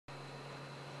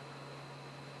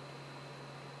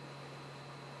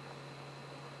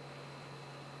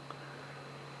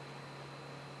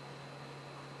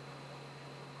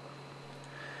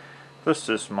This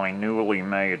is my newly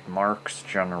made Marx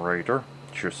Generator.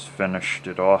 Just finished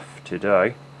it off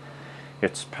today.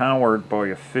 It's powered by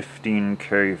a 15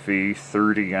 kV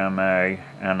 30 mA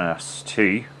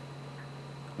NST,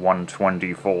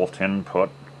 120 volt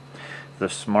input.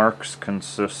 This Marx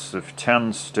consists of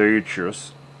 10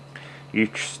 stages.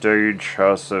 Each stage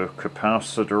has a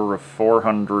capacitor of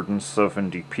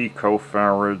 470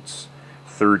 picofarads,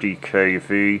 30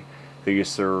 kV.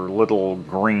 These are little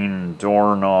green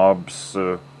doorknobs,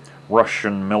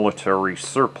 Russian military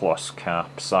surplus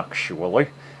caps actually.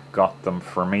 Got them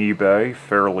from eBay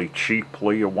fairly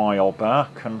cheaply a while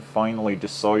back and finally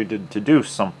decided to do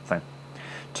something.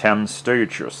 10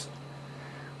 stages.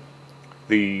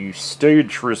 The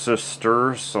stage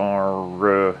resistors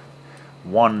are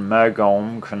 1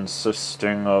 megohm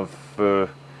consisting of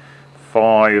 5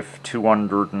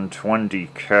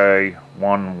 220K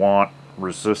 1 watt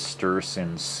resistors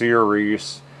in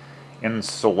series,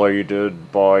 insulated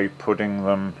by putting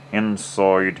them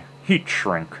inside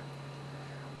heatshrink.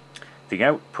 The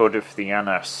output of the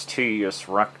NST is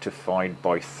rectified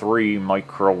by 3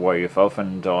 microwave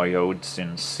oven diodes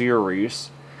in series,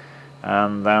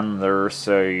 and then there's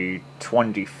a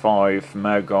 25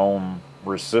 megohm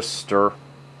resistor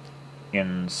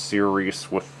in series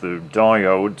with the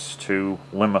diodes to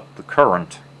limit the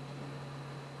current.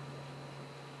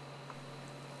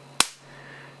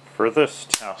 For this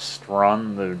test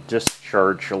run, the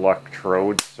discharge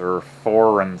electrodes are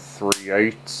 4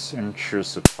 3/8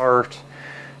 inches apart,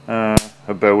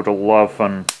 about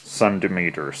 11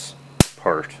 centimeters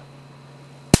apart.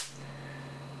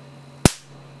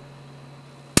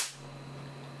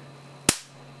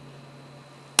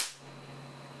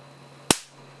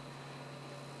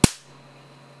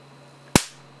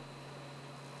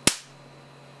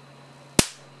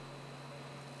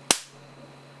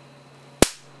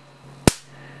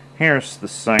 Here's the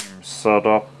same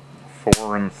setup,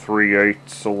 4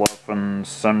 3/8 11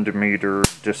 centimeter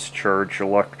discharge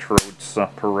electrode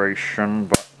separation,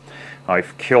 but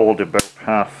I've killed about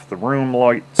half the room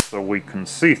light so we can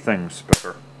see things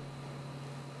better.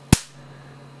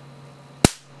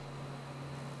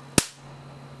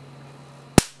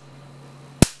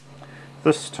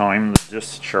 This time the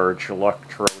discharge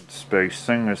electrode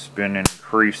spacing has been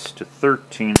increased to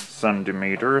 13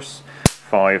 centimeters,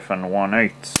 5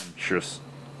 1/8 inches.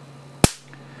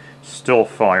 Still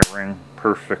firing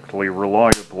perfectly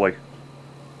reliably.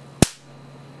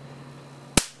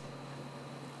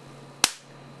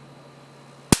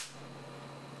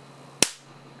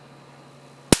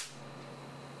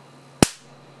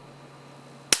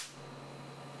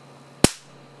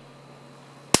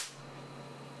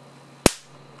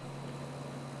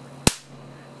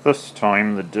 This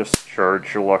time the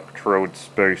discharge electrode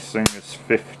spacing is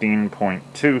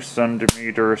 15.2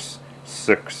 centimeters,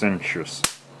 6 inches.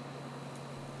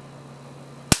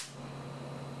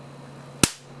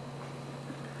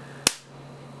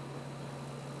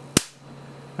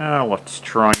 Now let's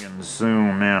try and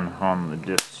zoom in on the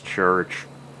discharge.